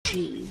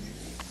Jeez.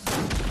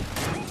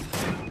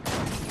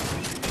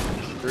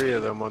 Three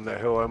of them on that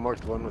hill. I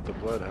marked one with the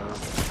bloodhound.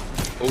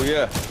 Oh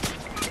yeah.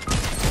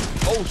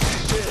 Oh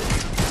shit.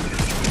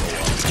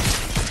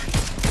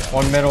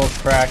 One middle is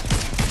cracked.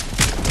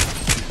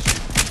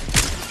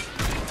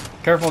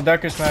 Careful,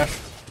 Decker smash.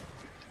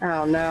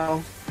 Oh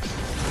no.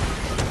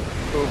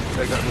 Oh,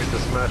 they got me to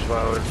smash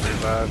while I was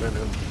reviving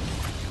him.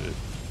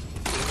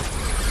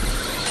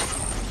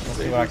 Let's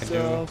see what I can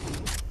do.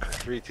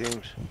 3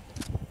 teams.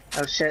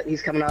 Oh shit,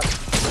 he's coming up.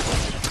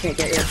 Can't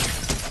get you.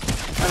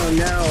 Oh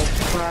no,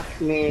 fuck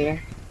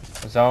me.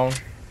 Zone.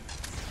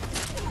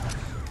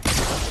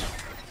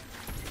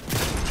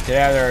 Get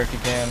out of there if you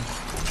can.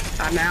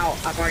 I'm out.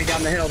 I'm already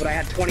down the hill, but I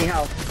had 20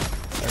 health.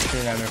 They're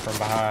shooting at me from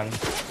behind.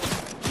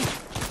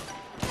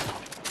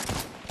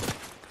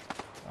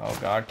 Oh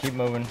god, keep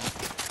moving.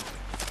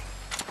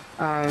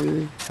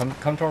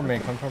 Come toward me,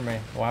 come toward me.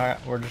 Why?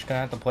 We're just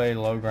gonna have to play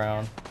low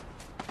ground.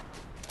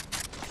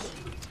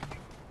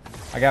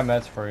 I got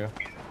meds for you.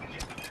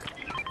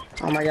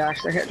 Oh my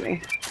gosh, they're hitting me.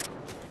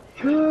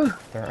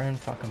 They're in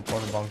fucking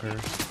porta bunkers,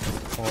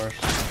 of course.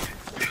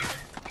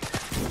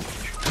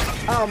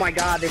 Oh my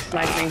god, they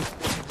sniped me.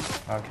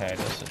 Okay,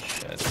 this is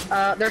shit.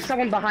 There's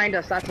someone behind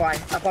us, that's why.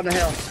 Up on the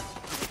hill.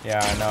 Yeah,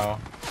 I know.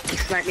 He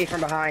sniped me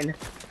from behind.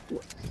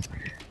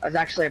 That was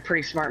actually a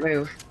pretty smart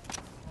move.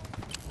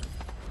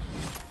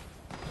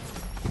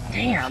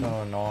 Damn.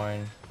 So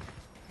annoying.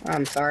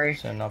 I'm sorry.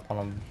 Sitting up on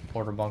a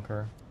porta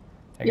bunker.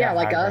 They Yeah, got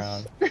like high us.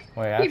 ground.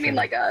 Wait, You actually, mean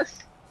like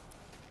us?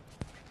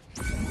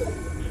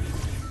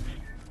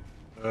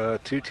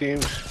 2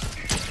 teams.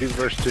 2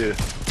 versus 2.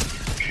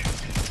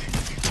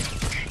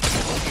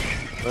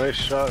 Nice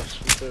shots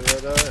with the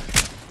red eye.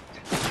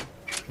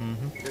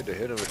 Good to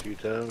hit him a few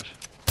times.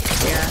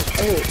 Yeah.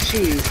 Oh,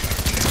 jeez.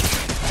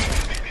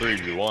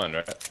 3v1,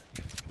 right?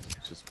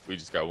 We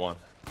just got one.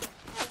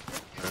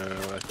 I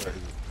thought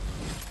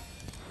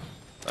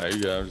Alright,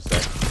 you go, I'm just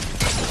saying.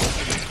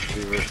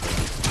 2 versus 2.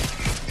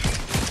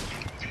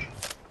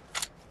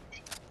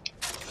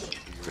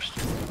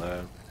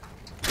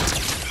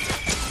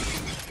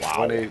 Wow.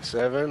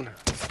 187.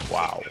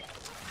 Wow.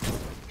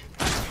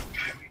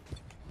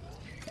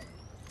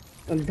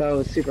 The bow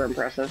is super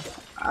impressive.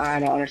 I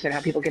don't understand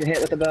how people get hit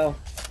with a bow.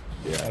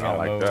 Yeah, I gotta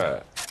like move.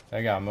 that.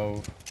 They gotta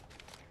move.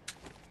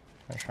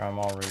 Make sure I'm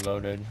all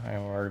reloaded. I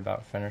ain't worried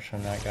about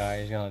finishing that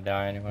guy. He's gonna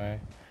die anyway.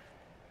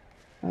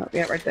 Oh,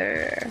 yeah, right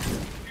there.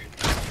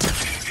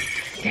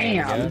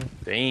 Damn.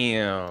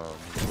 Damn.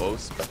 Both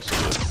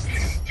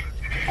specialists.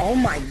 Oh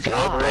my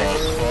god.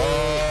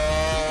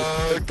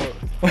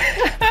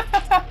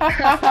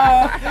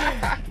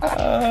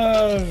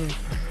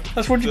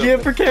 That's what you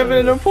get for camping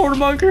in a porta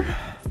bunker.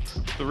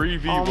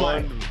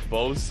 3v1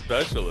 both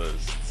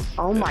specialists.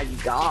 Oh my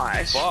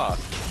gosh. Fuck.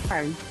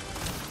 I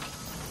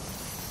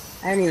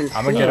haven't even seen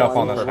I'm gonna get up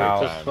on one. this What the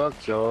house. fuck,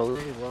 Joel?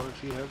 Why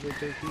don't you have the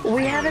take these?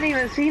 We haven't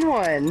even seen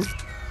one. No,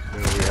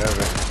 we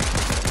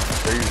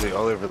haven't. They're usually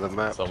all over the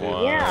map,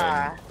 Someone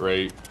Yeah.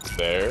 right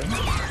there.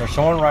 There's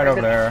someone right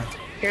over there.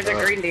 Here's a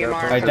green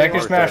DMR. Hey, deck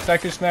is smash,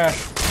 deck is smash.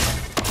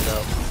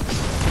 Yep.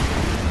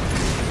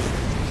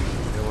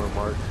 They were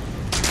marked.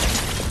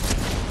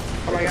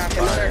 Oh my gosh,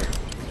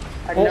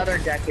 another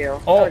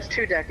Deku. Oh. Oh, it's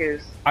 2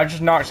 Dekus. I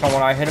just knocked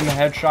someone. I hit him a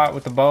headshot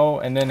with the bow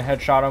and then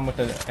headshot him with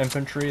the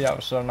infantry. That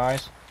was so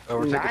nice. Oh,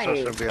 we're taking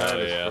shots from behind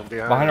Oh, us. yeah. From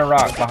behind Behind a us.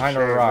 rock, Look at behind a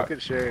Shane, rock. Look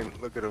at Shane.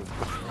 Look at him.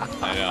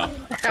 I know.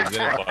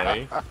 Isn't it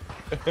funny?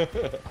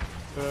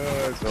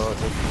 That's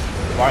awesome.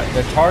 Why,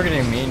 they're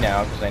targeting me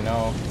now because they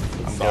know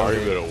I'm Sorry,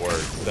 but guilty. it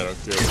works. I don't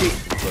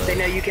care. They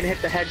know you can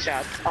hit the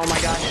headshots. Oh my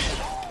gosh.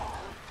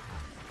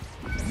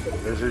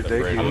 There's your That's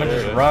Dake. I'm gonna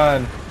just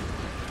run.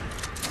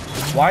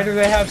 Why do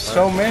they have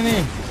so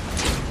many?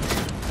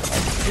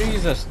 Like,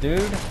 Jesus, dude.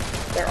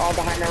 They're all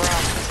behind the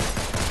rock.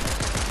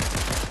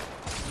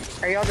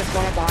 Are y'all just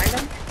one up behind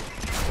them?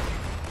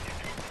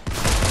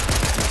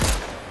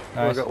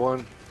 I Nice. got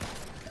one.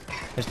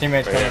 His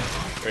teammate's Right coming. here.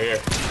 Right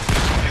here.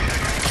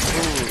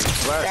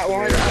 Got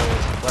one.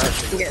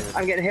 Flashing.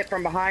 I'm getting hit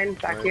from behind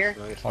back Nice, here.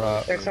 nice, Hold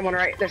nice. up. There's someone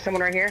right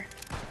here.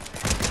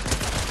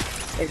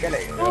 He's gonna.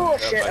 Oh Yep,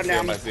 shit, I I'm see him,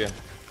 down. I see him.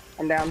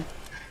 I'm down.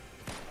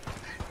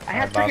 I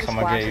had Alright, boss, freaking I'm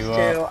gonna get splashes you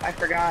too. up. I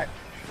forgot.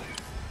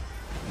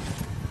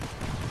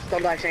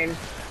 Don't die, Shane.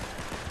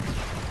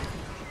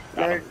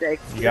 Another day.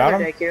 You got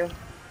him? Deku.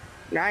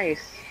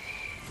 Nice.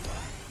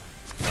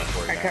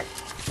 Alright,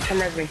 come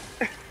res me.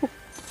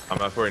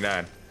 I'm at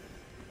 49.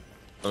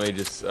 Let me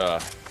just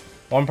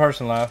One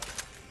person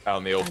left. out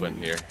in the open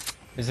here.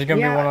 Is it gonna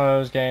Yeah. be one of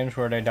those games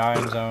where they die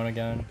in zone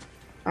again?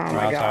 Oh Or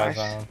my outside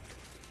gosh. zone?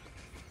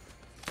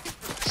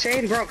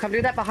 Shane, bro, come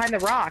do that behind the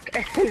rock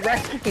and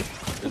res me.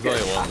 There's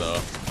only one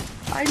though.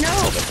 I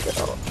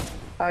know.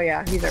 Oh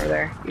yeah, he's over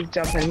there. He's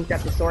jumping. He's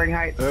got the soaring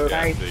height. Yeah,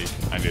 Nice. See,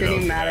 I knew Didn't that even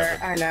was matter.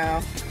 gonna I know.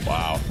 happen.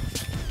 Wow.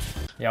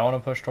 Yeah, I want to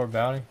push toward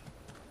Bounty.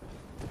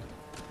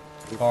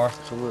 Car.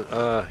 Someone,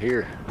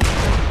 here.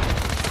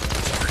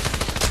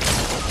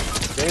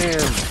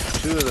 Damn,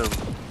 2 of them.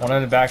 One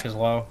in the back is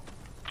low.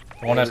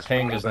 The one that's this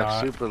pinged one is back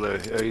not. super low.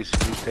 Oh, he's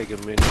taking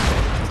mini.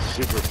 He's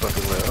super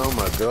fucking low. Oh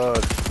my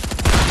god.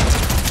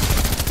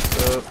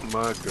 Oh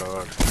my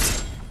god.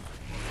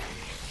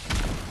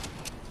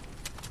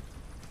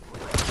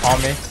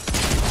 On me.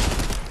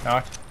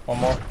 Knocked. One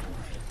more.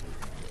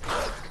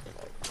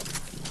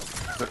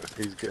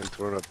 He's getting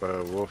thrown up by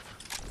a wolf.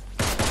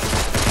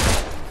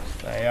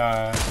 They,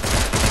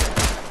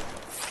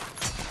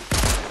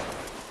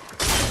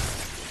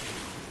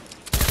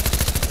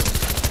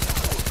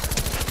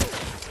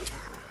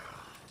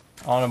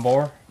 on a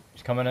boar.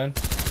 He's coming in.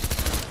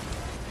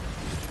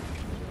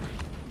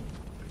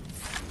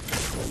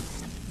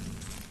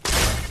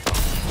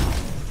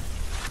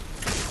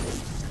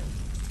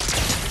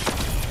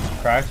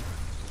 Cracked.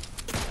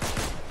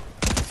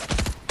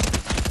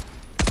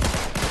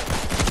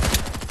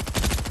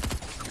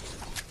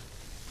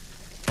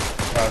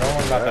 Bro, don't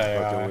worry about that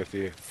AI. With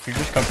you. You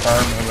just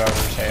confirm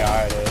whoever's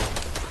AI it is.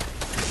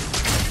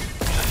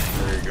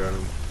 There you go.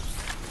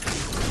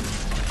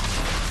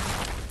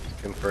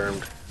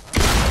 Confirmed.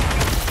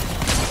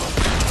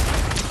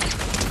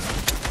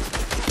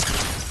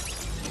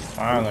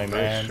 Finally,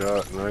 man. Nice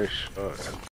shot, nice shot.